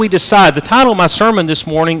we decide? The title of my sermon this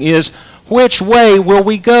morning is, Which Way Will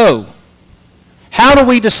We Go? How do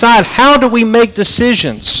we decide? How do we make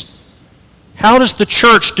decisions? How does the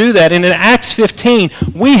church do that? And in Acts 15,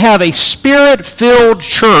 we have a Spirit-filled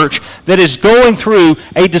church that is going through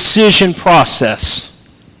a decision process.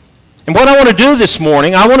 And what I want to do this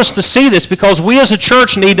morning, I want us to see this because we as a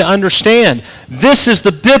church need to understand this is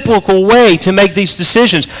the biblical way to make these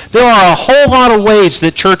decisions. There are a whole lot of ways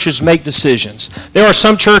that churches make decisions. There are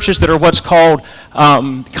some churches that are what's called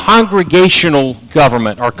congregational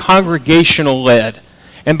government or congregational led.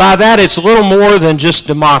 And by that, it's a little more than just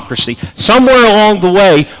democracy. Somewhere along the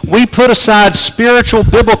way, we put aside spiritual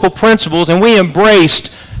biblical principles and we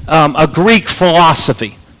embraced a Greek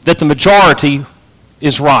philosophy that the majority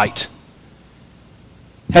is right.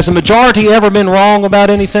 Has the majority ever been wrong about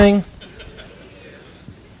anything?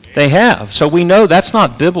 They have. So we know that's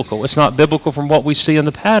not biblical. It's not biblical from what we see in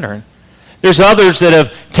the pattern. There's others that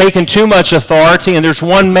have taken too much authority, and there's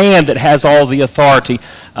one man that has all the authority.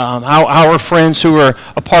 Our friends who are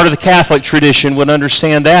a part of the Catholic tradition would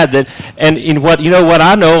understand that. And in what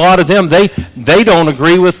I know, a lot of them they don't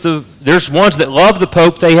agree with the. There's ones that love the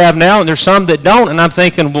Pope they have now, and there's some that don't. And I'm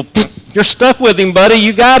thinking, well, you're stuck with him, buddy.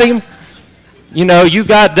 You got him. You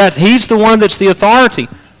got that. He's the one that's the authority.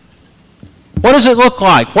 What does it look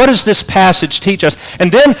like? What does this passage teach us? And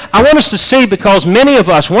then I want us to see, because many of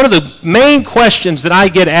us, one of the main questions that I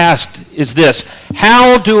get asked is this: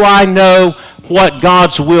 how do I know what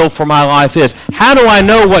God's will for my life is? How do I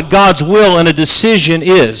know what God's will in a decision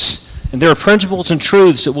is? And there are principles and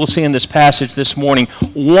truths that we'll see in this passage this morning.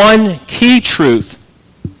 One key truth,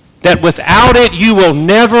 that without it you will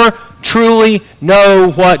never truly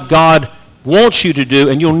know what God wants you to do,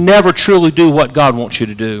 and you'll never truly do what God wants you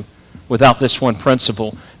to do without this one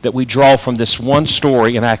principle that we draw from this one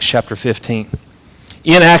story in Acts chapter 15.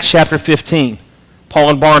 In Acts chapter 15, Paul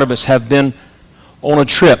and Barnabas have been on a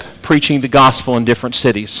trip preaching the gospel in different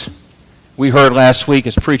cities. We heard last week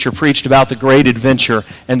as preacher preached about the great adventure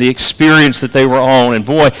and the experience that they were on. And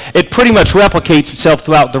boy, it pretty much replicates itself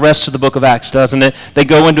throughout the rest of the book of Acts, doesn't it? They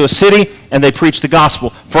go into a city and they preach the gospel.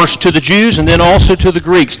 First to the Jews and then also to the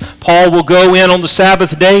Greeks. Paul will go in on the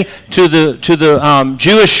Sabbath day to the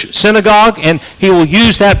Jewish synagogue, and he will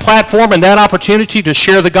use that platform and that opportunity to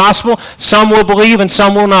share the gospel. Some will believe and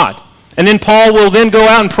some will not. And then Paul will then go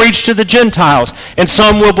out and preach to the Gentiles, and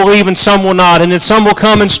some will believe and some will not, and then some will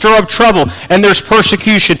come and stir up trouble, and there's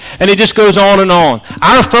persecution, and it just goes on and on.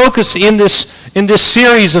 Our focus in this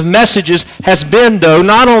series of messages has been, though,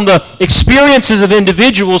 not on the experiences of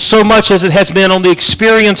individuals so much as it has been on the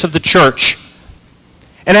experience of the church.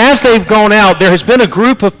 And as they've gone out, there has been a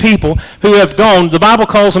group of people who have gone, the Bible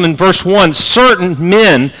calls them in verse 1, certain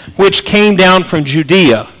men which came down from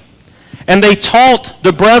Judea. And they taught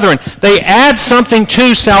the brethren. They add something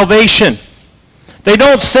to salvation. They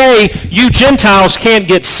don't say, you Gentiles can't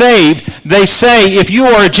get saved. They say, if you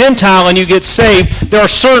are a Gentile and you get saved, there are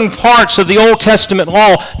certain parts of the Old Testament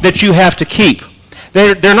law that you have to keep.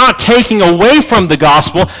 They're not taking away from the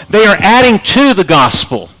gospel. They are adding to the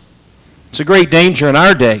gospel. It's a great danger in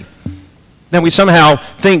our day that we somehow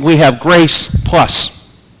think we have grace plus.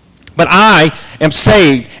 But I am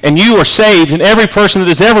saved, and you are saved, and every person that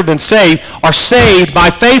has ever been saved are saved by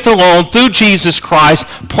faith alone through Jesus Christ,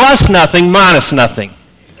 plus nothing, minus nothing.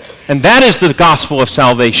 And that is the gospel of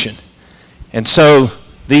salvation. And so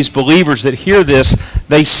these believers that hear this,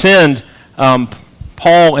 they send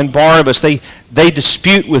Paul and Barnabas. They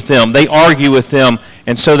dispute with them. They argue with them.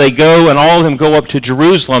 And so they go, and all of them go up to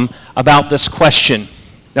Jerusalem about this question.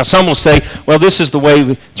 Now, some will say, well, this is the way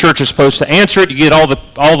the church is supposed to answer it. You get all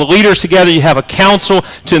the leaders together. You have a council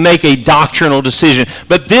to make a doctrinal decision.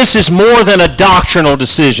 But this is more than a doctrinal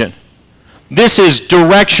decision. This is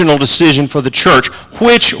directional decision for the church.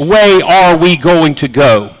 Which way are we going to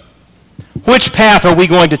go? Which path are we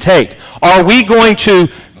going to take? Are we going to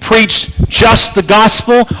preach just the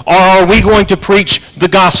gospel, or are we going to preach the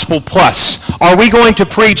gospel plus? Are we going to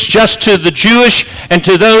preach just to the Jewish and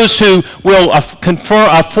to those who will conform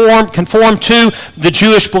to the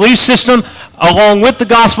Jewish belief system along with the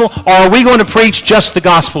gospel, or are we going to preach just the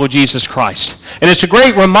gospel of Jesus Christ? And it's a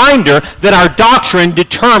great reminder that our doctrine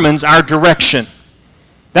determines our direction.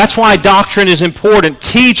 That's why doctrine is important.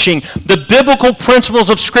 Teaching the biblical principles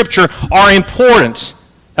of Scripture are important.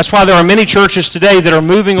 That's why there are many churches today that are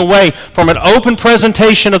moving away from an open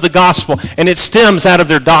presentation of the gospel, and it stems out of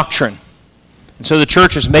their doctrine. And so the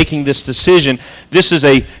church is making this decision. This is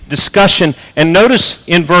a discussion. And notice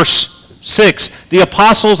in verse 6, the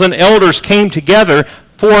apostles and elders came together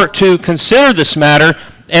to consider this matter,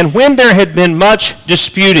 and when there had been much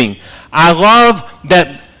disputing. I love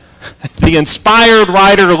that the inspired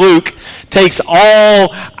writer Luke takes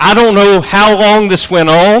I don't know how long this went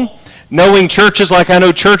on. Knowing churches like I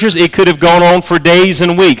know churches, it could have gone on for days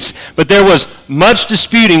and weeks. But there was much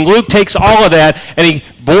disputing. Luke takes all of that and he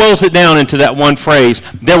boils it down into that one phrase.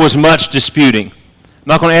 There was much disputing. I'm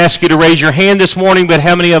not going to ask you to raise your hand this morning, but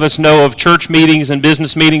how many of us know of church meetings and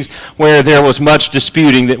business meetings where there was much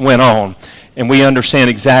disputing that went on? And we understand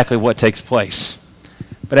exactly what takes place.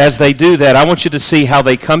 But as they do that, I want you to see how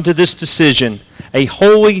they come to this decision. A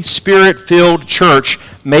Holy Spirit-filled church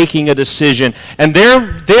making a decision. And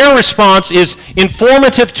their response is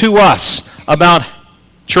informative to us about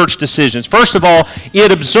church decisions. First of all,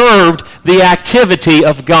 it observed the activity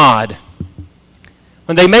of God.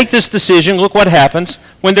 When they make this decision, look what happens.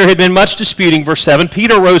 When there had been much disputing, verse 7,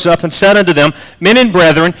 Peter rose up and said unto them, Men and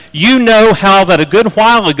brethren, you know how that a good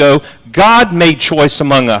while ago God made choice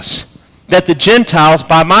among us, that the Gentiles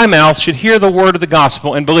by my mouth should hear the word of the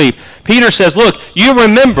gospel and believe. Peter says, look, you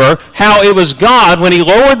remember how it was God when he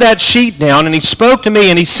lowered that sheet down and he spoke to me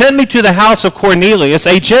and he sent me to the house of Cornelius,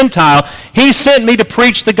 a Gentile. He sent me to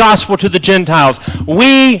preach the gospel to the Gentiles.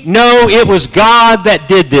 We know it was God that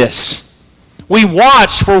did this. We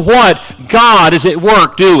watch for what God is at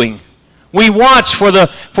work doing. We watch for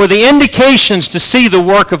the indications to see the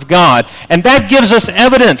work of God. And that gives us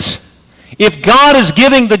evidence. If God is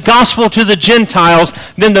giving the gospel to the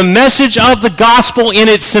Gentiles, then the message of the gospel in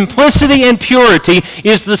its simplicity and purity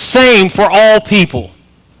is the same for all people.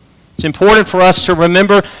 It's important for us to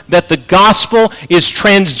remember that the gospel is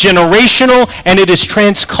transgenerational and it is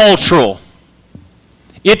transcultural.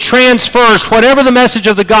 It transfers whatever the message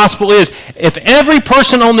of the gospel is. If every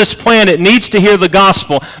person on this planet needs to hear the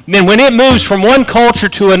gospel, then when it moves from one culture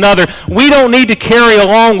to another, we don't need to carry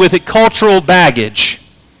along with it cultural baggage.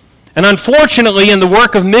 And unfortunately, in the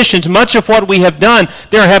work of missions, much of what we have done,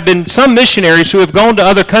 there have been some missionaries who have gone to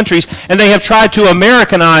other countries and they have tried to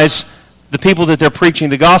Americanize the people that they're preaching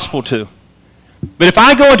the gospel to. But if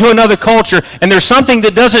I go into another culture and there's something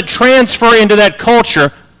that doesn't transfer into that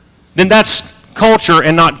culture, then that's culture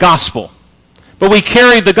and not gospel. But we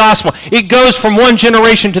carry the gospel. It goes from one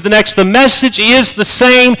generation to the next. The message is the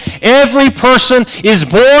same. Every person is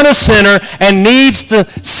born a sinner and needs the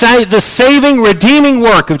saving, redeeming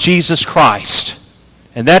work of Jesus Christ.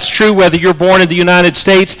 And that's true whether you're born in the United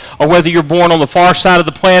States or whether you're born on the far side of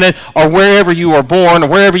the planet or wherever you are born or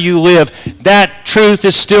wherever you live. That truth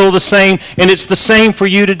is still the same, and it's the same for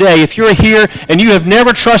you today. If you're here and you have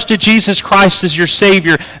never trusted Jesus Christ as your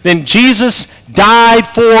Savior, then Jesus died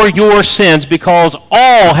for your sins because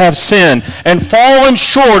all have sinned and fallen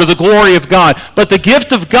short of the glory of God. But the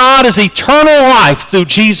gift of God is eternal life through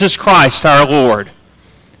Jesus Christ our Lord.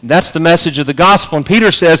 That's the message of the gospel. And Peter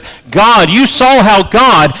says, God, you saw how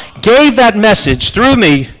God gave that message through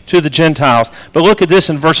me to the Gentiles. But look at this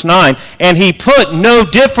in verse 9. And he put no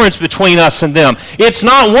difference between us and them. It's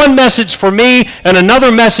not one message for me and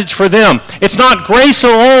another message for them. It's not grace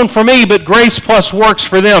alone for me, but grace plus works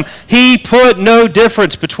for them. He put no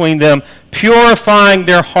difference between them, purifying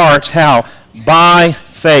their hearts. How? By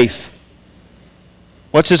faith.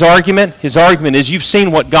 What's his argument? His argument is you've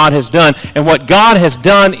seen what God has done, and what God has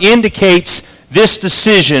done indicates this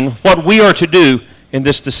decision, what we are to do in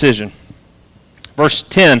this decision. Verse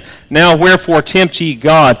 10, Now wherefore tempt ye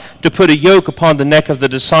God to put a yoke upon the neck of the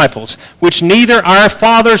disciples, which neither our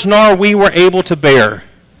fathers nor we were able to bear.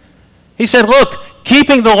 He said, look,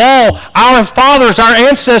 keeping the law, our fathers, our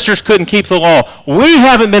ancestors couldn't keep the law. We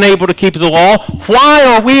haven't been able to keep the law. Why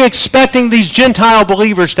are we expecting these Gentile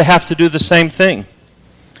believers to have to do the same thing?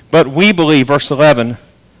 But we believe, verse 11,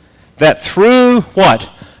 that through what?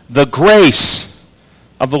 The grace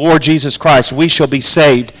of the Lord Jesus Christ, we shall be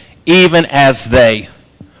saved, even as they.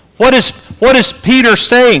 What is Peter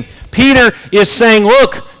saying? Peter is saying,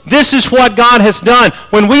 look, this is what God has done.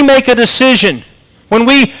 When we make a decision, when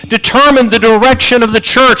we determine the direction of the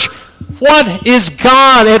church, what is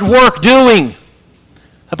God at work doing?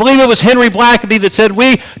 I believe it was Henry Blackaby that said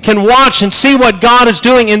we can watch and see what God is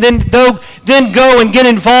doing and then go and get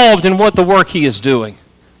involved in what the work he is doing.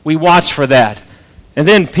 We watch for that. And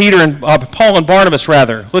then Paul and Barnabas,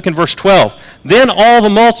 look in verse 12. Then all the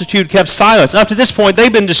multitude kept silence. Up to this point,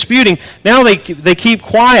 they've been disputing. Now they keep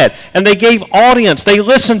quiet, and they gave audience. They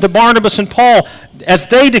listened to Barnabas and Paul as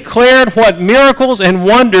they declared what miracles and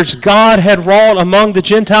wonders God had wrought among the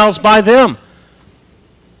Gentiles by them.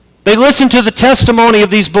 They listened to the testimony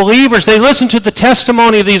of these believers. They listened to the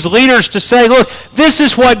testimony of these leaders to say, look, this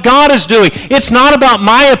is what God is doing. It's not about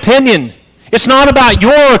my opinion. It's not about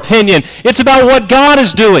your opinion. It's about what God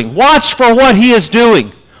is doing. Watch for what he is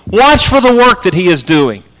doing. Watch for the work that he is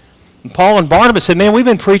doing. And Paul and Barnabas said, man, we've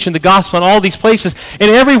been preaching the gospel in all these places, and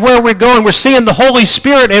everywhere we're going, we're seeing the Holy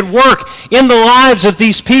Spirit at work in the lives of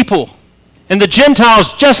these people. And the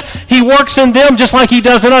Gentiles, he works in them just like he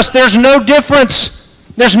does in us. There's no difference.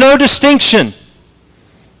 There's no distinction.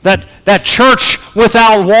 That church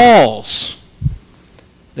without walls.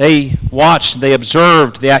 They watched, they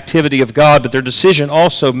observed the activity of God, but their decision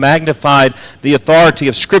also magnified the authority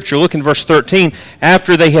of Scripture. Look in verse 13.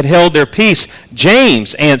 After they had held their peace,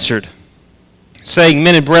 James answered, saying,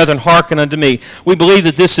 Men and brethren, hearken unto me. We believe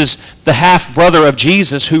that this is the half-brother of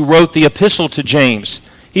Jesus who wrote the epistle to James.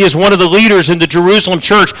 He is one of the leaders in the Jerusalem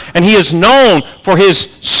church, and he is known for his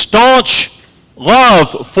staunch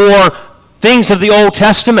love for things of the Old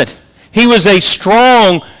Testament. He was a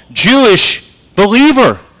strong Jewish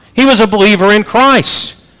believer. He was a believer in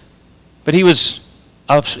Christ. But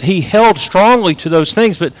he held strongly to those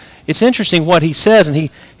things. But it's interesting what he says, and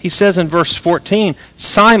he says in verse 14,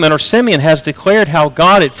 Simon or Simeon has declared how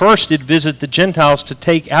God at first did visit the Gentiles to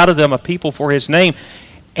take out of them a people for his name.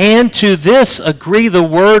 And to this agree the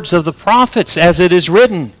words of the prophets, as it is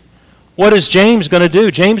written. What is James going to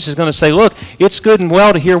do? James is going to say, look, it's good and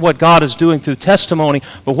well to hear what God is doing through testimony,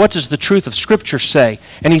 but what does the truth of Scripture say?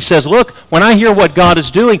 And he says, look, when I hear what God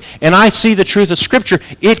is doing and I see the truth of Scripture,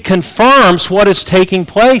 it confirms what is taking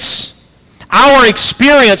place. Our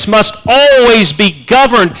experience must always be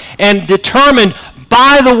governed and determined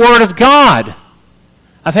by the Word of God.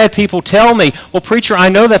 I've had people tell me, well, preacher, I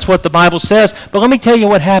know that's what the Bible says, but let me tell you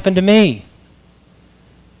what happened to me.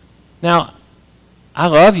 Now, I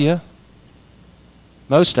love you.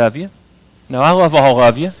 Most of you. No, I love all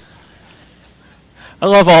of you. I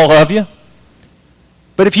love all of you.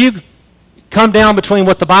 But if you come down between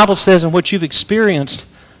what the Bible says and what you've experienced,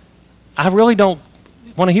 I really don't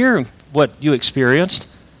want to hear what you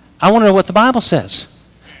experienced. I want to know what the Bible says.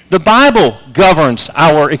 The Bible governs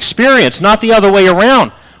our experience, not the other way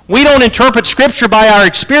around. We don't interpret Scripture by our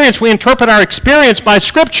experience. We interpret our experience by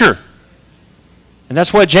Scripture. And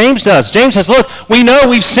that's what James does. James says, look, we know,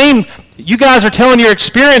 we've seen, you guys are telling your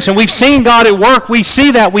experience, and we've seen God at work. We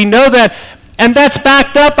see that. We know that. And that's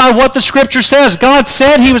backed up by what the Scripture says. God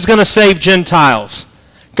said he was going to save Gentiles.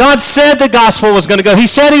 God said the gospel was going to go. He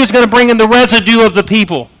said he was going to bring in the residue of the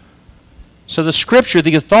people. So the Scripture,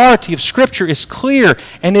 the authority of Scripture is clear,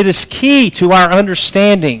 and it is key to our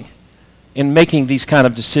understanding in making these kind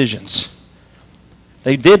of decisions.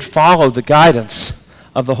 They did follow the guidance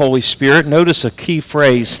of the Holy Spirit. Notice a key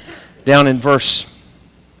phrase down in verse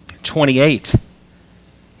 28.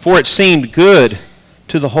 For it seemed good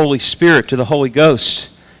to the Holy Spirit, to the Holy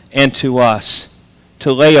Ghost, and to us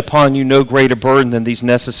to lay upon you no greater burden than these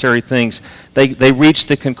necessary things. They reached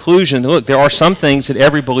the conclusion, look, there are some things that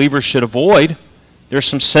every believer should avoid. There's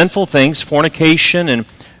some sinful things, fornication and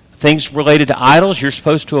things related to idols. You're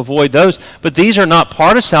supposed to avoid those. But these are not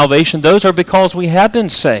part of salvation. Those are because we have been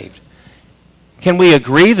saved. Can we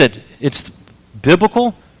agree that it's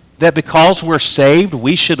biblical that because we're saved,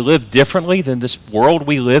 we should live differently than this world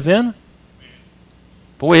we live in?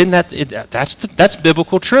 Boy, isn't that's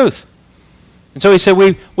biblical truth. And so he said,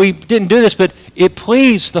 we didn't do this, but it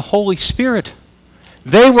pleased the Holy Spirit.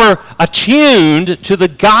 They were attuned to the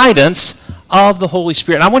guidance of the Holy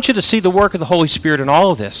Spirit. And I want you to see the work of the Holy Spirit in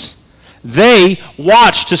all of this. They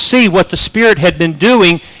watched to see what the Spirit had been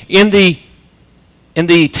doing in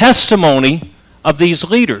the testimony of these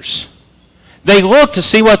leaders. They looked to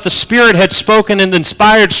see what the Spirit had spoken in the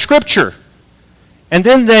inspired Scripture. And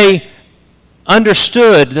then they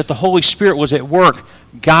understood that the Holy Spirit was at work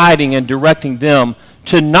guiding and directing them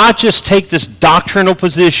to not just take this doctrinal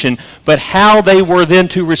position, but how they were then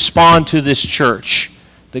to respond to this church.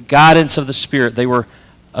 The guidance of the Spirit, they were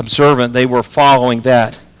observant, they were following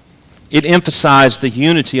that. It emphasized the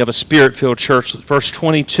unity of a Spirit-filled church. Verse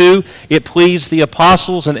 22, it pleased the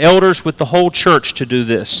apostles and elders with the whole church to do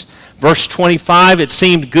this. Verse 25, it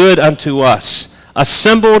seemed good unto us,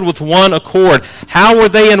 assembled with one accord. How were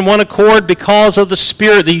they in one accord? Because of the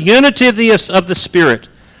Spirit, the unity of the Spirit.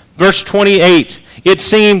 Verse 28, it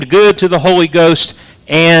seemed good to the Holy Ghost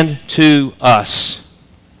and to us.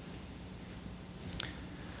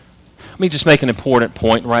 Let me just make an important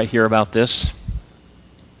point right here about this.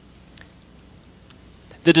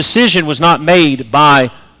 The decision was not made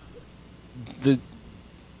by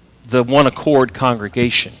the one accord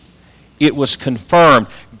congregation. It was confirmed.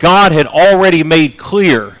 God had already made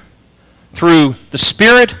clear through the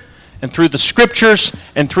Spirit and through the Scriptures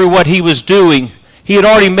and through what he was doing, he had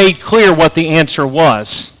already made clear what the answer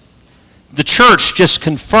was. The church just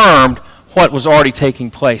confirmed what was already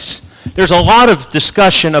taking place. There's a lot of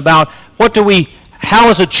discussion about how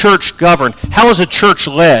is a church governed? How is a church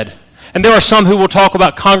led? And there are some who will talk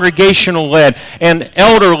about congregational-led and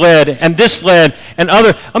elder-led and this-led and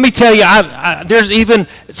other. Let me tell you, there's even,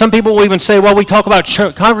 some people will even say, well, we talk about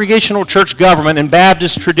congregational church government, and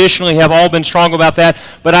Baptists traditionally have all been strong about that,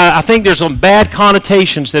 but I think there's some bad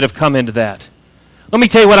connotations that have come into that. Let me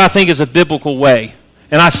tell you what I think is a biblical way,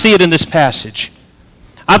 and I see it in this passage.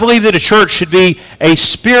 I believe that a church should be a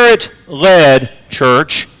Spirit-led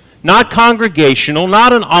church, not congregational,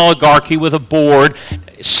 not an oligarchy with a board,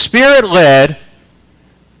 Spirit-led,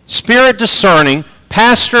 Spirit-discerning,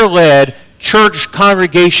 pastor-led, church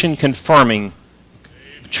congregation confirming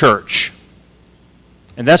church.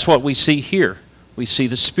 And that's what we see here. We see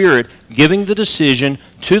the Spirit giving the decision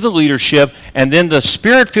to the leadership, and then the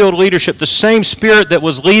Spirit-filled leadership, the same Spirit that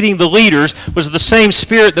was leading the leaders, was the same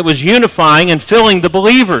Spirit that was unifying and filling the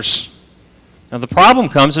believers. Now the problem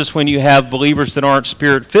comes is when you have believers that aren't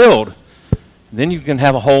Spirit-filled. Then you can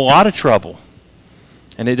have a whole lot of trouble.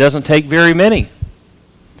 And it doesn't take very many.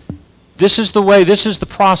 This is the way, this is the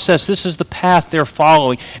process, this is the path they're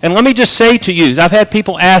following. And let me just say to you, I've had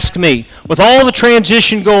people ask me, with all the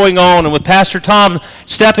transition going on and with Pastor Tom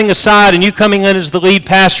stepping aside and you coming in as the lead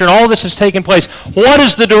pastor and all this has taken place, what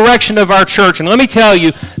is the direction of our church? And let me tell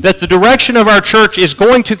you that the direction of our church is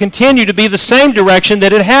going to continue to be the same direction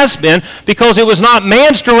that it has been, because it was not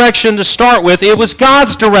man's direction to start with, it was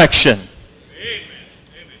God's direction.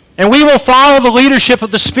 And we will follow the leadership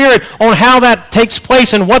of the Spirit on how that takes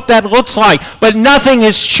place and what that looks like. But nothing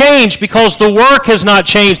has changed, because the work has not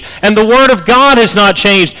changed, and the Word of God has not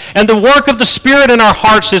changed, and the work of the Spirit in our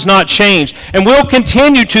hearts has not changed. And we'll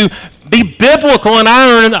continue to be biblical in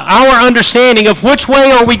our understanding of which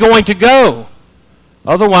way are we going to go.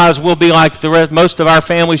 Otherwise, we'll be like most of our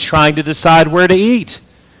families trying to decide where to eat.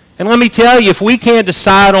 And let me tell you, if we can't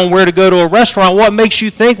decide on where to go to a restaurant, what makes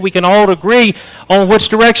you think we can all agree on which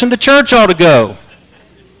direction the church ought to go?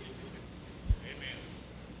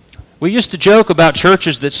 We used to joke about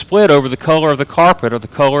churches that split over the color of the carpet or the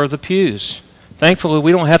color of the pews. Thankfully,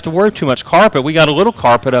 we don't have to worry too much carpet. We got a little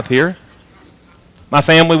carpet up here. My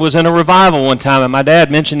family was in a revival one time, and my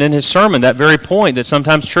dad mentioned in his sermon that very point, that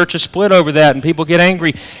sometimes churches split over that and people get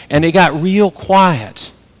angry, and it got real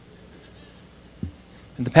quiet.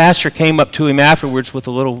 And the pastor came up to him afterwards with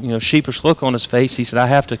a little, sheepish look on his face. He said, I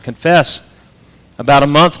have to confess, about a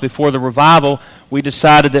month before the revival, we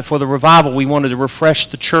decided that for the revival we wanted to refresh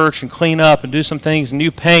the church and clean up and do some things,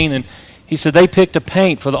 new paint. And he said, they picked a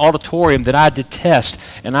paint for the auditorium that I detest,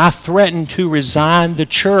 and I threatened to resign the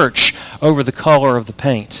church over the color of the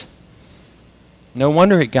paint. No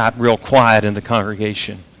wonder it got real quiet in the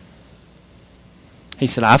congregation. He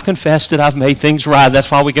said, I've confessed it, I've made things right,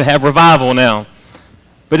 that's why we can have revival now.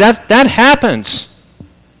 But that happens.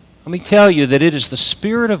 Let me tell you that it is the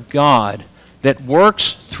Spirit of God that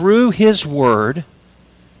works through His Word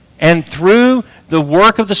and through the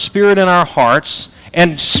work of the Spirit in our hearts,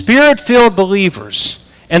 and Spirit-filled believers.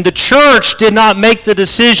 And the church did not make the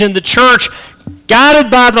decision. The church, guided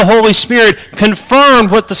by the Holy Spirit,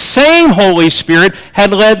 confirmed what the same Holy Spirit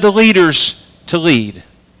had led the leaders to lead.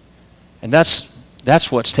 And that's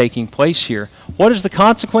what's taking place here. What is the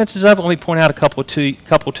consequences of it? Let me point out a couple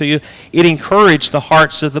to you. It encouraged the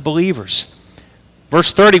hearts of the believers.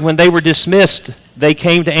 Verse 30, when they were dismissed, they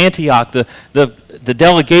came to Antioch. The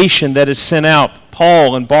delegation that is sent out,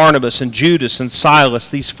 Paul and Barnabas and Judas and Silas,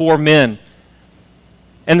 these 4 men.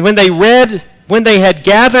 And when they had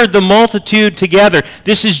gathered the multitude together,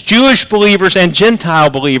 this is Jewish believers and Gentile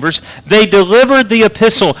believers, they delivered the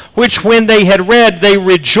epistle, which when they had read, they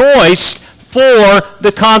rejoiced for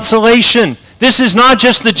the consolation. This is not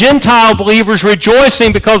just the Gentile believers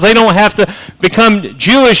rejoicing because they don't have to become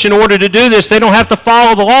Jewish in order to do this. They don't have to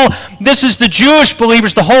follow the law. This is the Jewish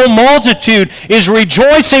believers. The whole multitude is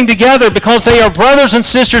rejoicing together because they are brothers and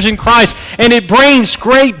sisters in Christ, and it brings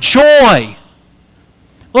great joy.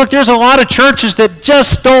 Look, there's a lot of churches that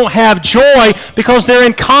just don't have joy because they're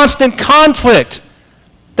in constant conflict.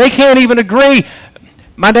 They can't even agree.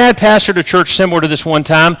 My dad pastored a church similar to this one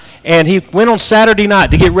time, and he went on Saturday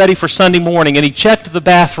night to get ready for Sunday morning, and he checked the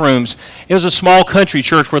bathrooms. It was a small country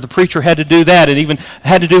church where the preacher had to do that and even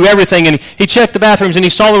had to do everything, and he checked the bathrooms, and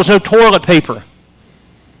he saw there was no toilet paper.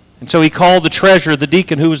 And so he called the treasurer, the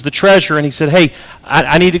deacon who was the treasurer, and he said, hey,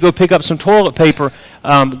 I need to go pick up some toilet paper.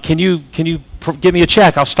 Can you give me a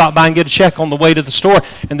check? I'll stop by and get a check on the way to the store.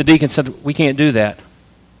 And the deacon said, we can't do that.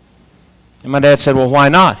 And my dad said, well, why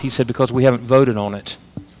not? He said, because we haven't voted on it.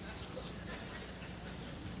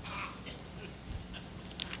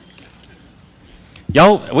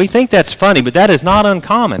 Y'all, we think that's funny, but that is not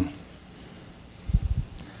uncommon.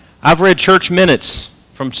 I've read church minutes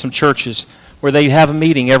from some churches where they have a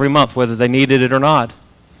meeting every month, whether they needed it or not.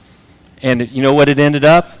 And you know what it ended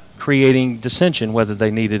up? Creating dissension, whether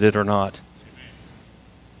they needed it or not.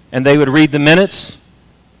 And they would read the minutes,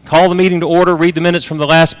 call the meeting to order, read the minutes from the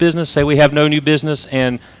last business, say we have no new business,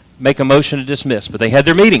 and make a motion to dismiss. But they had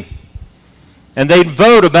their meeting. And they'd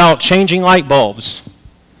vote about changing light bulbs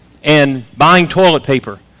and buying toilet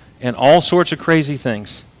paper and all sorts of crazy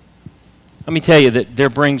things. Let me tell you that there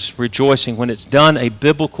brings rejoicing. When it's done a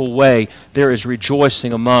biblical way, there is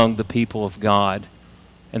rejoicing among the people of God.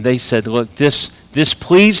 And they said, look, this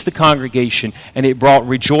pleased the congregation, and it brought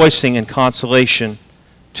rejoicing and consolation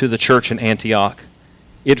to the church in Antioch.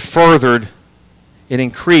 It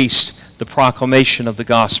increased the proclamation of the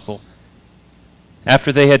gospel.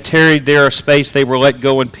 After they had tarried there a space, they were let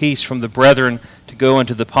go in peace from the brethren to go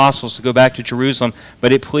unto the apostles, to go back to Jerusalem.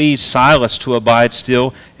 But it pleased Silas to abide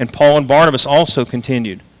still, and Paul and Barnabas also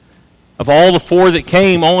continued. Of all the 4 that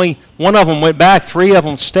came, only one of them went back. 3 of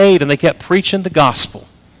them stayed, and they kept preaching the gospel.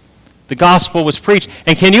 The gospel was preached.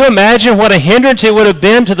 And can you imagine what a hindrance it would have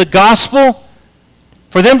been to the gospel?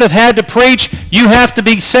 For them to have had to preach, you have to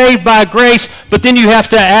be saved by grace, but then you have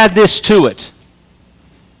to add this to it.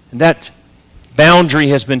 And that boundary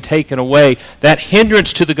has been taken away. That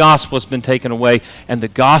hindrance to the gospel has been taken away, and the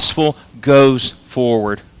gospel goes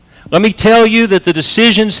forward. Let me tell you that the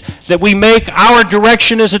decisions that we make, our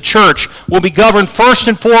direction as a church, will be governed first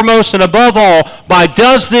and foremost and above all by,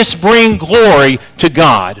 does this bring glory to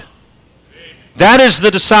God? That is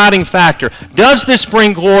the deciding factor. Does this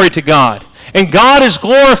bring glory to God? And God is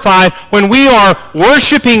glorified when we are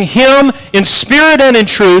worshiping Him in spirit and in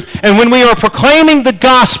truth, and when we are proclaiming the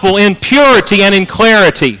gospel in purity and in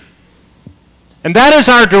clarity. And that is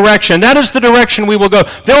our direction. That is the direction we will go.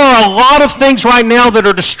 There are a lot of things right now that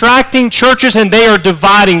are distracting churches, and they are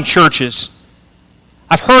dividing churches.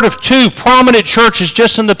 I've heard of 2 prominent churches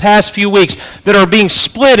just in the past few weeks that are being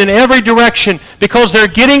split in every direction because they're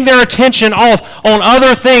getting their attention off on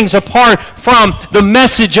other things apart from the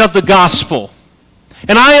message of the gospel.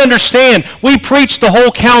 And I understand we preach the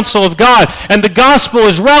whole counsel of God, and the gospel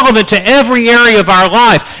is relevant to every area of our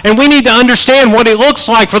life. And we need to understand what it looks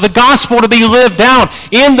like for the gospel to be lived out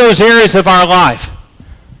in those areas of our life.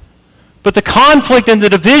 But the conflict and the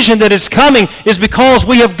division that is coming is because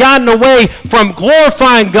we have gotten away from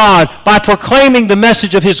glorifying God by proclaiming the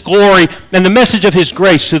message of His glory and the message of His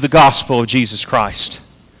grace through the gospel of Jesus Christ.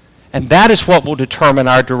 And that is what will determine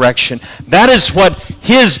our direction. That is what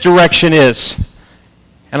His direction is.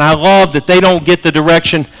 And I love that they don't get the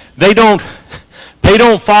direction. They don't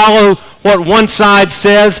follow what one side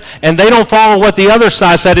says, and they don't follow what the other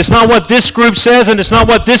side said. It's not what this group says, and it's not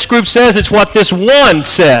what this group says. It's what this one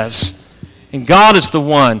says. And God is the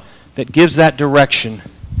one that gives that direction.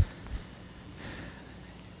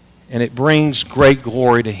 And it brings great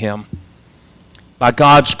glory to Him. By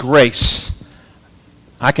God's grace,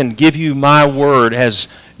 I can give you my word as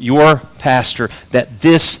your pastor that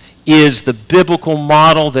this is the biblical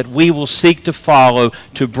model that we will seek to follow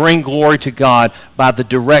to bring glory to God by the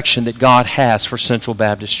direction that God has for Central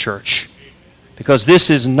Baptist Church. Because this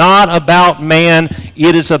is not about man,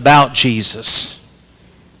 it is about Jesus.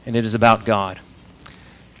 And it is about God.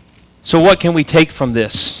 So what can we take from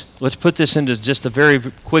this? Let's put this into just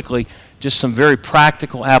some very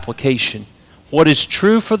practical application. What is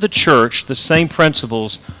true for the church, the same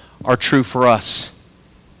principles are true for us.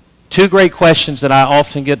 2 great questions that I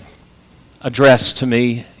often get addressed to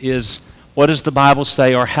me is, what does the Bible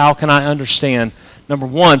say, or how can I understand? Number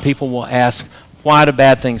 1, people will ask, why do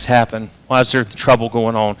bad things happen? Why is there trouble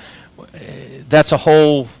going on? That's a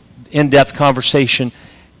whole in-depth conversation.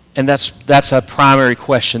 And that's a primary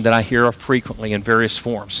question that I hear frequently in various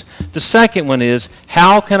forms. The second one is,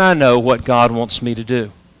 how can I know what God wants me to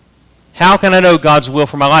do? How can I know God's will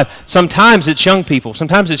for my life? Sometimes it's young people.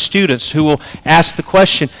 Sometimes it's students who will ask the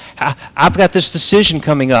question, I've got this decision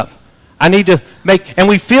coming up. I need to make, and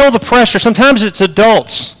we feel the pressure. Sometimes it's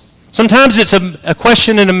adults. Sometimes it's a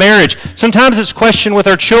question in a marriage. Sometimes it's a question with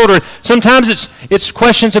our children. Sometimes it's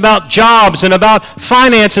questions about jobs and about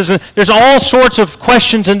finances. And there's all sorts of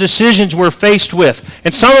questions and decisions we're faced with.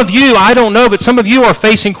 And some of you, I don't know, but some of you are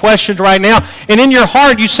facing questions right now. And in your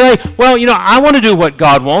heart you say, well, I want to do what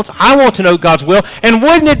God wants. I want to know God's will. And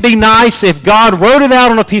wouldn't it be nice if God wrote it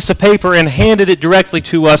out on a piece of paper and handed it directly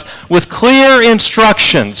to us with clear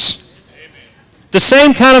instructions? The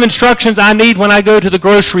same kind of instructions I need when I go to the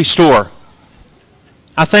grocery store.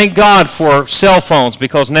 I thank God for cell phones,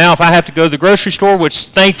 because now if I have to go to the grocery store, which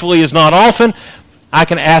thankfully is not often, I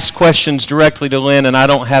can ask questions directly to Lynn, and I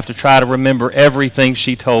don't have to try to remember everything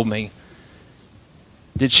she told me.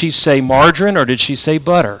 Did she say margarine or did she say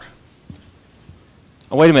butter?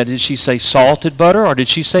 Oh, wait a minute, did she say salted butter or did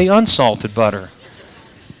she say unsalted butter?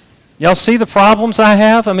 Y'all see the problems I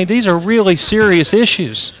have? I mean, these are really serious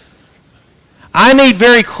issues. I need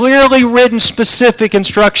very clearly written, specific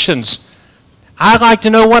instructions. I'd like to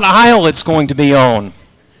know what aisle it's going to be on.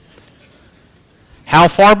 How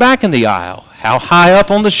far back in the aisle? How high up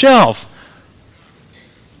on the shelf?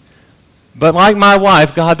 But like my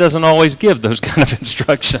wife, God doesn't always give those kind of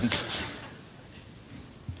instructions.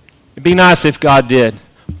 It'd be nice if God did.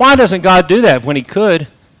 Why doesn't God do that when He could?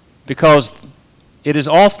 Because it is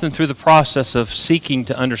often through the process of seeking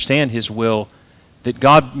to understand His will that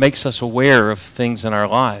God makes us aware of things in our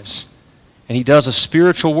lives. And He does a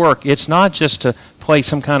spiritual work. It's not just to play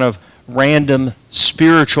some kind of random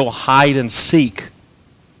spiritual hide and seek.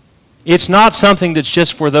 It's not something that's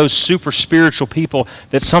just for those super spiritual people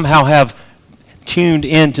that somehow have tuned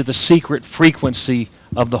into the secret frequency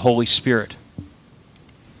of the Holy Spirit.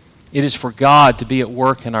 It is for God to be at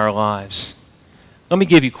work in our lives. Let me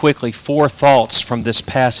give you quickly 4 thoughts from this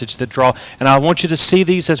passage that draw, and I want you to see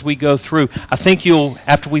these as we go through. I think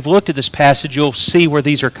after we've looked at this passage, you'll see where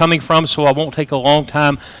these are coming from, so I won't take a long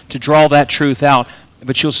time to draw that truth out,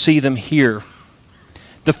 but you'll see them here.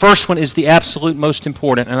 The first one is the absolute most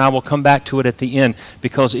important, and I will come back to it at the end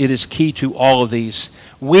because it is key to all of these.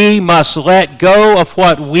 We must let go of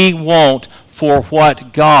what we want for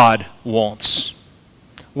what God wants.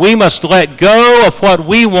 We must let go of what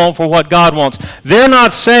we want for what God wants. They're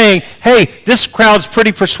not saying, hey, this crowd's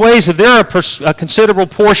pretty persuasive. They're a considerable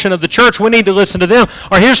portion of the church. We need to listen to them.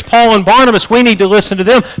 Or here's Paul and Barnabas. We need to listen to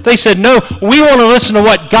them. They said, no, we want to listen to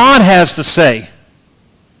what God has to say.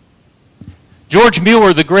 George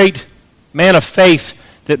Mueller, the great man of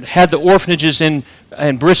faith that had the orphanages in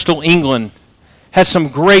Bristol, England, has some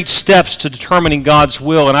great steps to determining God's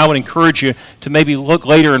will, and I would encourage you to maybe look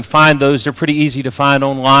later and find those. They're pretty easy to find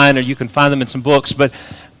online, or you can find them in some books. But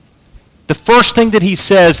the first thing that he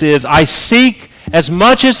says is, I seek as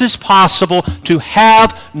much as is possible to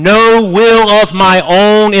have no will of my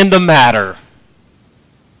own in the matter.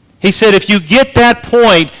 He said, if you get that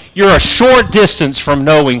point, you're a short distance from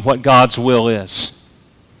knowing what God's will is.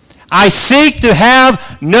 I seek to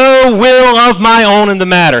have no will of my own in the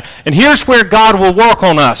matter. And here's where God will work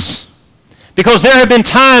on us. Because there have been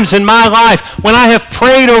times in my life when I have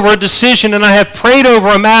prayed over a decision and I have prayed over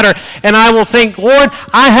a matter, and I will think, Lord,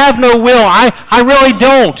 I have no will. I really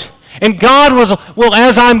don't. And God will,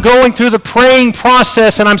 as I'm going through the praying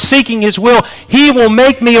process and I'm seeking His will, He will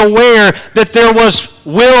make me aware that there was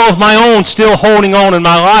will of my own still holding on in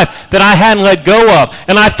my life that I hadn't let go of.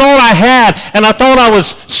 And I thought I had, and I thought I was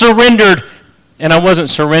surrendered, and I wasn't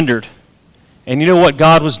surrendered. And you know what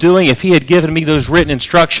God was doing? If He had given me those written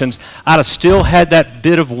instructions, I'd have still had that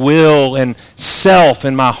bit of will and self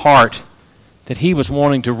in my heart that He was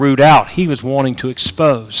wanting to root out. He was wanting to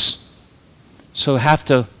expose. So I have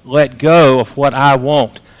to let go of what I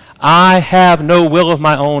want. I have no will of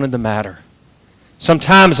my own in the matter.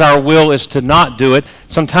 Sometimes our will is to not do it.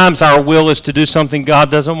 Sometimes our will is to do something God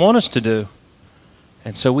doesn't want us to do.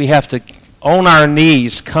 And so we have to, on our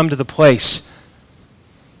knees, come to the place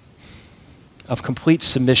of complete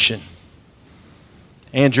submission.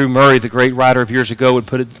 Andrew Murray, the great writer of years ago, would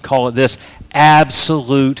call it this: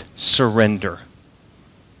 absolute surrender.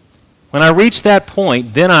 When I reach that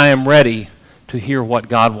point, then I am ready to hear what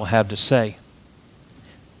God will have to say.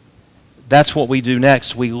 That's what we do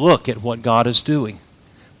next. We look at what God is doing.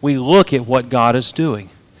 We look at what God is doing.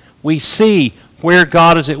 We see where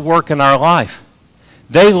God is at work in our life.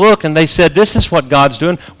 They looked and they said, this is what God's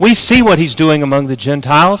doing. We see what He's doing among the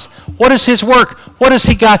Gentiles. What is His work? What has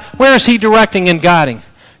He got? Where is He directing and guiding?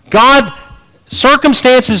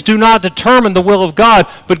 Circumstances do not determine the will of God,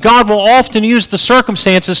 but God will often use the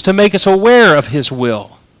circumstances to make us aware of His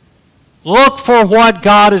will. Look for what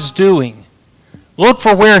God is doing. Look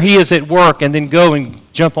for where He is at work, and then go and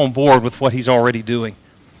jump on board with what He's already doing.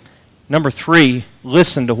 Number 3,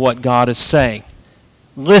 listen to what God is saying.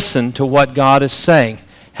 Listen to what God is saying.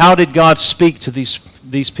 How did God speak to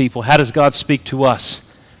these people? How does God speak to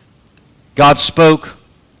us? God spoke,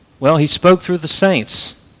 well, He spoke through the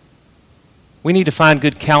saints. We need to find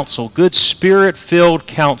good counsel, good Spirit-filled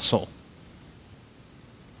counsel.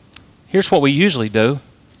 Here's what we usually do.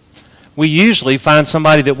 We usually find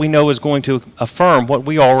somebody that we know is going to affirm what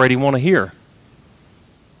we already want to hear.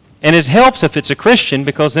 And it helps if it's a Christian,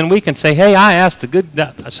 because then we can say, hey, I asked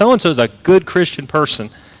so-and-so is a good Christian person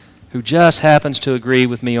who just happens to agree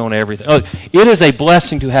with me on everything. Oh, it is a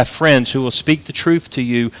blessing to have friends who will speak the truth to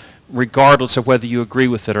you regardless of whether you agree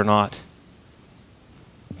with it or not.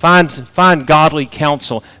 Find godly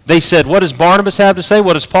counsel. They said, what does Barnabas have to say?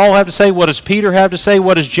 What does Paul have to say? What does Peter have to say?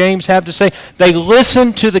 What does James have to say? They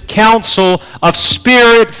listened to the counsel of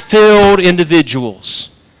Spirit-filled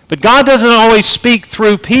individuals. But God doesn't always speak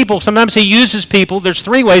through people. Sometimes He uses people. There's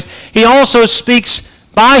three ways. He also speaks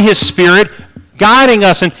by His Spirit, guiding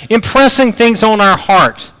us and impressing things on our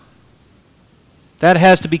heart. That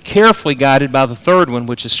has to be carefully guided by the third one,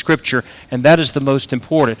 which is Scripture, and that is the most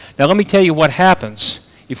important. Now let me tell you what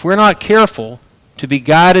happens. If we're not careful to be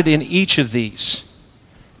guided in each of these,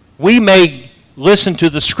 we may listen to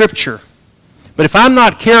the Scripture. But if I'm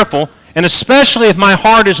not careful, and especially if my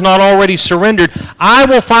heart is not already surrendered, I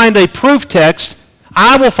will find a proof text,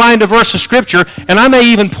 I will find a verse of Scripture, and I may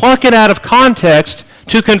even pluck it out of context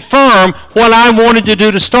to confirm what I wanted to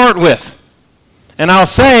do to start with. And I'll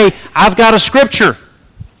say, I've got a Scripture.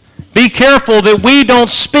 Be careful that we don't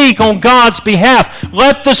speak on God's behalf.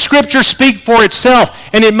 Let the Scripture speak for itself,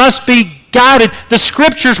 and it must be guided. The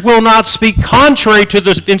Scriptures will not speak contrary to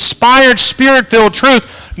the inspired, Spirit-filled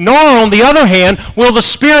truth, nor, on the other hand, will the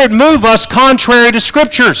Spirit move us contrary to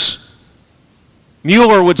Scriptures.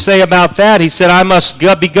 Mueller would say about that, he said, I must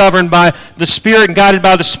be governed by the Spirit and guided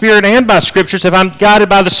by the Spirit and by Scriptures. If I'm guided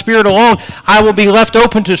by the Spirit alone, I will be left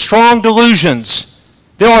open to strong delusions.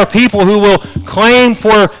 There are people who will claim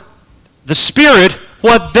for the Spirit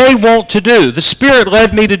what they want to do. The Spirit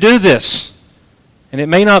led me to do this. And it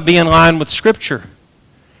may not be in line with Scripture.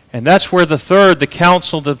 And that's where the third, the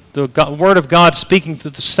counsel, the Word of God speaking to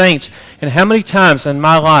the saints. And how many times in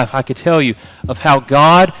my life I could tell you of how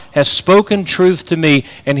God has spoken truth to me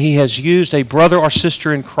and He has used a brother or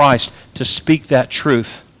sister in Christ to speak that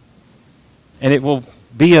truth. And it will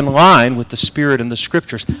be in line with the Spirit and the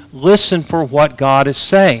Scriptures. Listen for what God is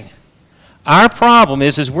saying. Our problem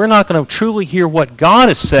is we're not going to truly hear what God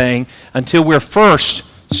is saying until we're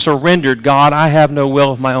first surrendered. God, I have no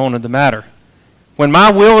will of my own in the matter. When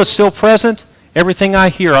my will is still present, everything I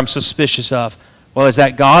hear I'm suspicious of. Well, is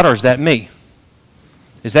that God or is that me?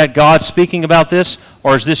 Is that God speaking about this,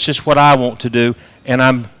 or is this just what I want to do and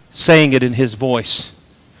I'm saying it in His voice?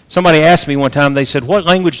 Somebody asked me one time, they said, what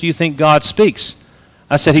language do you think God speaks?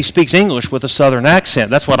 I said, He speaks English with a southern accent.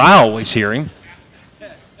 That's what I always hear Him.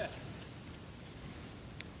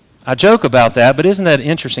 I joke about that, but isn't that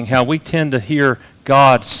interesting how we tend to hear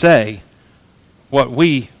God say what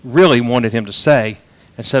we really wanted Him to say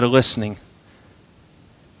instead of listening?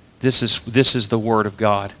 This is the Word of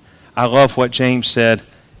God. I love what James said.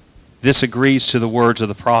 This agrees to the words of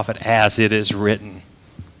the prophet as it is written.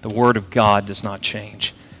 The Word of God does not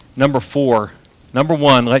change. Number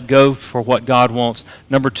one, let go for what God wants.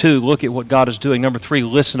 Number two, look at what God is doing. Number three,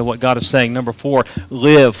 listen to what God is saying. Number four,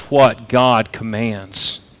 live what God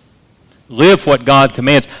commands. Live what God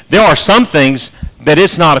commands. There are some things that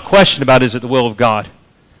it's not a question about, is it the will of God?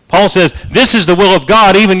 Paul says, this is the will of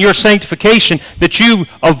God, even your sanctification, that you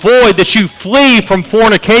avoid, that you flee from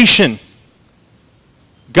fornication.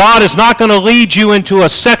 God is not going to lead you into a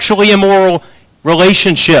sexually immoral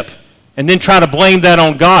relationship and then try to blame that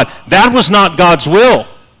on God. That was not God's will.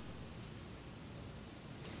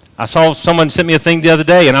 I saw someone sent me a thing the other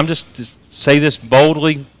day, and I'm just to say this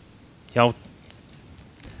boldly, y'all.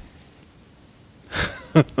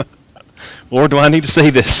 Lord, do I need to say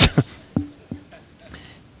this?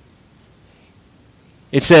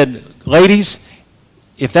 It said, ladies,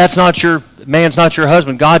 if that's not your man's not your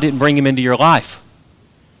husband, God didn't bring him into your life.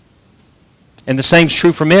 And the same's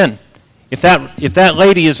true for men. If that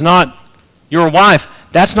lady is not your wife,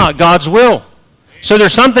 that's not God's will. So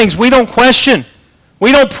there's some things we don't question.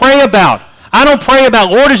 We don't pray about. I don't pray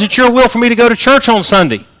about, Lord, is it your will for me to go to church on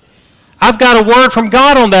Sunday? I've got a word from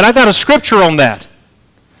God on that. I've got a scripture on that.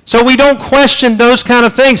 So we don't question those kind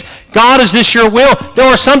of things. God, is this your will? There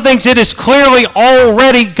are some things it is clearly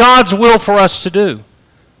already God's will for us to do.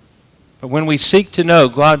 But when we seek to know,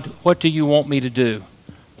 God, what do you want me to do?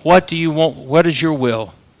 What do you want? What is your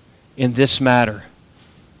will in this matter?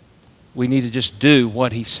 We need to just do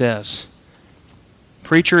what He says.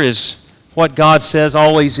 Preacher, is what God says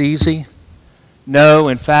always easy? No,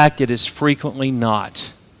 in fact, it is frequently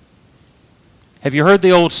not. Have you heard the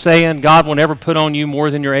old saying, God will never put on you more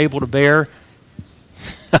than you're able to bear?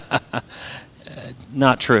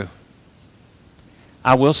 Not true.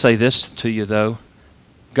 I will say this to you, though.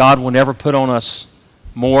 God will never put on us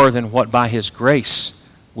more than what by His grace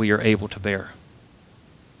we are able to bear.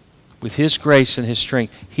 With His grace and His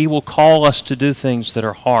strength, He will call us to do things that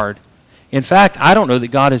are hard. In fact, I don't know that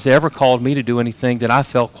God has ever called me to do anything that I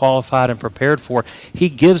felt qualified and prepared for. He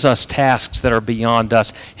gives us tasks that are beyond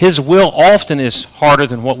us. His will often is harder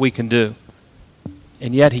than what we can do.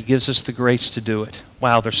 And yet He gives us the grace to do it.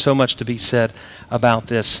 Wow, there's so much to be said about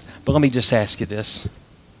this. But let me just ask you this.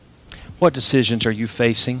 What decisions are you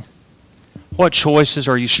facing? What choices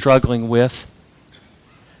are you struggling with?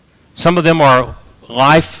 Some of them are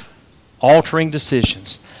life-altering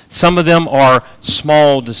decisions. Some of them are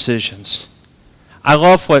small decisions. I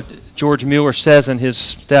love what George Mueller says in his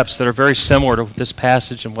steps that are very similar to this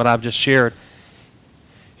passage and what I've just shared.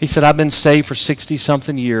 He said, I've been saved for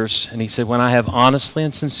 60-something years, and he said, when I have honestly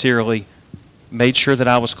and sincerely made sure that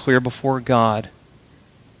I was clear before God,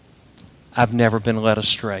 I've never been led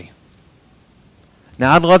astray.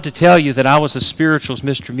 Now, I'd love to tell you that I was as spiritual as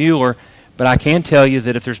Mr. Mueller, but I can tell you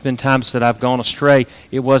that if there's been times that I've gone astray,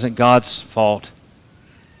 it wasn't God's fault.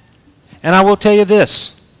 And I will tell you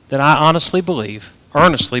this, that I honestly believe,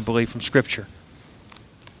 earnestly believe from Scripture,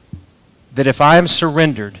 that if I am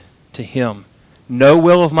surrendered to Him, no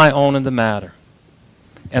will of my own in the matter,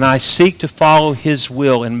 and I seek to follow His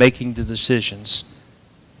will in making the decisions,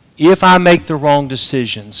 if I make the wrong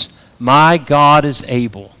decisions, my God is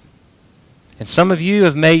able. And some of you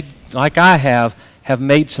have made, like I have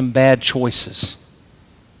made some bad choices.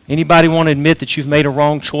 Anybody want to admit that you've made a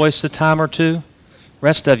wrong choice a time or two?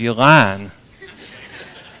 Rest of you lying.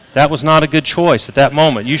 That was not a good choice at that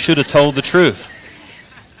moment. You should have told the truth.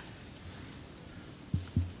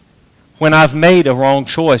 When I've made a wrong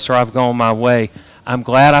choice or I've gone my way, I'm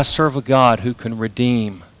glad I serve a God who can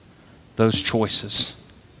redeem those choices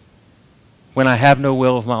when I have no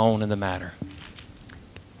will of my own in the matter.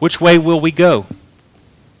 Which way will we go?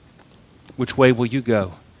 Which way will you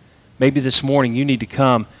go? Maybe this morning you need to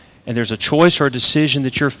come and there's a choice or a decision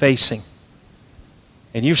that you're facing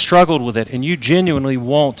and you've struggled with it and you genuinely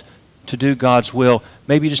want to do God's will.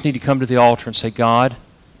 Maybe you just need to come to the altar and say, God,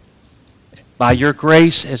 by your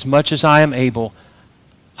grace, as much as I am able,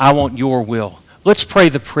 I want your will. Let's pray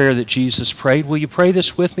the prayer that Jesus prayed. Will you pray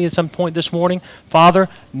this with me at some point this morning? Father,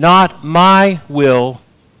 not my will,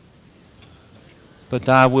 but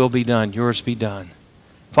thy will be done. Yours be done.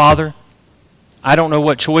 Father, I don't know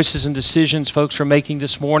what choices and decisions folks are making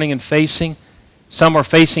this morning and facing. Some are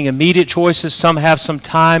facing immediate choices. Some have some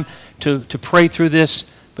time to pray through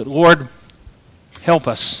this. But Lord, help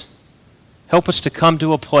us. Help us to come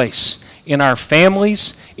to a place in our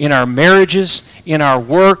families, in our marriages, in our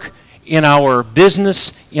work, in our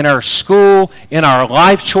business, in our school, in our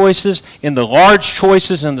life choices, in the large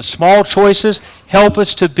choices and the small choices. Help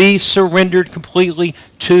us to be surrendered completely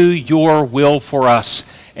to your will for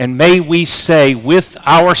us. And may we say with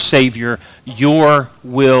our Savior, your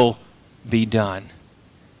will be done.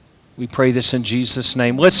 We pray this in Jesus'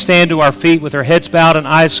 name. Let's stand to our feet with our heads bowed and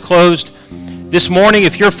eyes closed. This morning,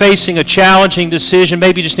 if you're facing a challenging decision,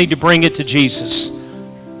 maybe you just need to bring it to Jesus.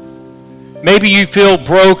 Maybe you feel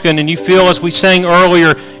broken and you feel, as we sang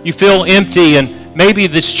earlier, you feel empty and maybe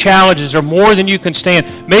these challenges are more than you can stand.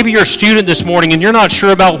 Maybe you're a student this morning and you're not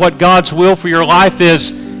sure about what God's will for your life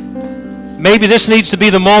is. Maybe this needs to be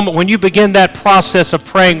the moment when you begin that process of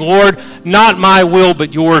praying, Lord, not my will,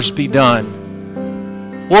 but yours be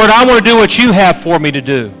done. Lord, I want to do what you have for me to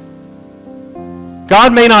do.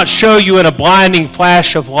 God may not show you in a blinding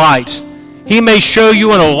flash of light. He may show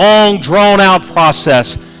you in a long, drawn-out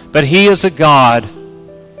process, but He is a God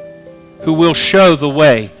who will show the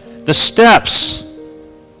way. The steps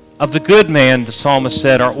of the good man, the psalmist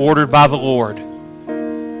said, are ordered by the Lord.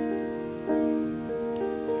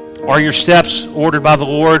 Are your steps ordered by the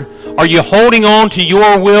Lord? Are you holding on to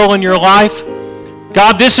your will in your life?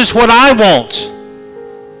 God, this is what I want.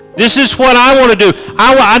 This is what I want to do.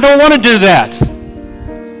 I don't want to do that.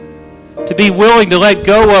 To be willing to let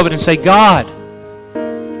go of it and say, God,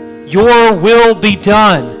 your will be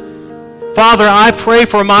done. Father, I pray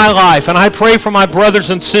for my life, and I pray for my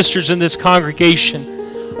brothers and sisters in this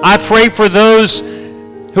congregation. I pray for those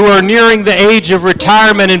who are nearing the age of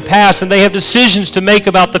retirement and past, and they have decisions to make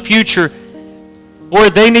about the future.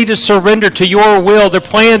 Lord, they need to surrender to your will. Their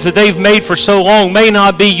plans that they've made for so long may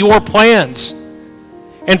not be your plans.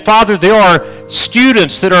 And Father, there are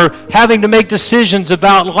students that are having to make decisions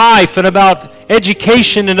about life and about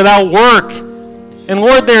education and about work. And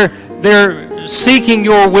Lord, they're seeking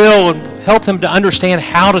your will, and help them to understand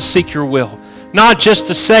how to seek your will. Not just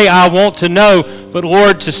to say, I want to know, but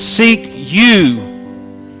Lord, to seek you.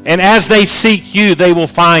 And as they seek you, they will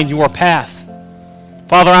find your path.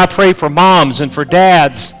 Father, I pray for moms and for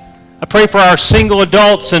dads. I pray for our single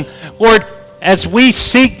adults. And Lord, as we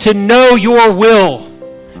seek to know your will,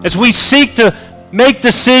 as we seek to make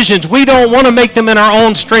decisions, we don't want to make them in our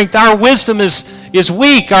own strength. Our wisdom is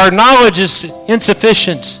weak. Our knowledge is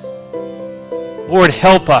insufficient. Lord,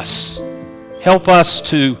 help us. Help us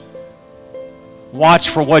to watch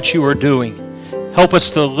for what you are doing. Help us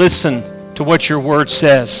to listen to what your word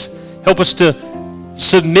says. Help us to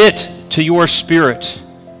submit to your Spirit.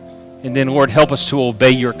 And then, Lord, help us to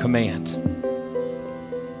obey your command.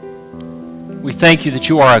 We thank you that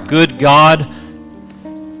you are a good God.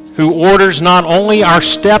 who orders not only our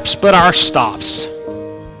steps but our stops.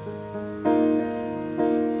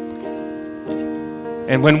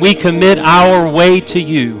 And when we commit our way to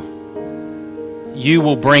you, you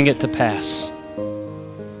will bring it to pass.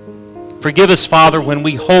 Forgive us, Father, when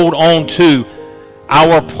we hold on to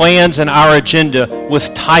our plans and our agenda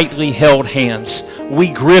with tightly held hands. We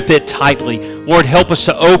grip it tightly. Lord, help us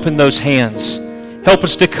to open those hands. Help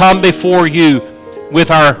us to come before you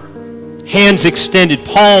with our hands extended,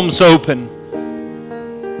 palms open.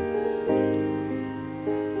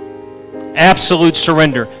 Absolute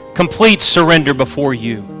surrender, complete surrender before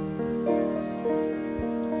you.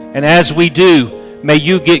 And as we do, may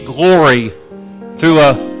you get glory through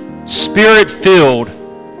a spirit-filled,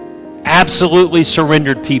 absolutely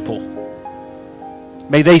surrendered people.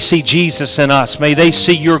 May they see Jesus in us. May they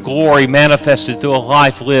see your glory manifested through a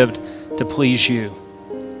life lived to please you.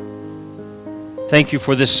 Thank you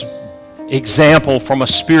for this example from a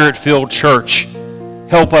spirit-filled church.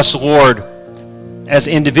 Help us, Lord, as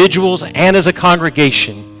individuals and as a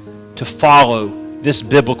congregation, to follow this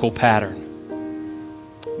biblical pattern.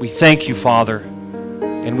 We thank you, Father,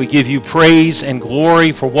 and we give you praise and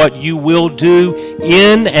glory for what you will do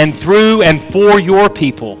in and through and for your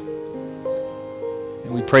people.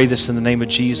 And we pray this in the name of Jesus.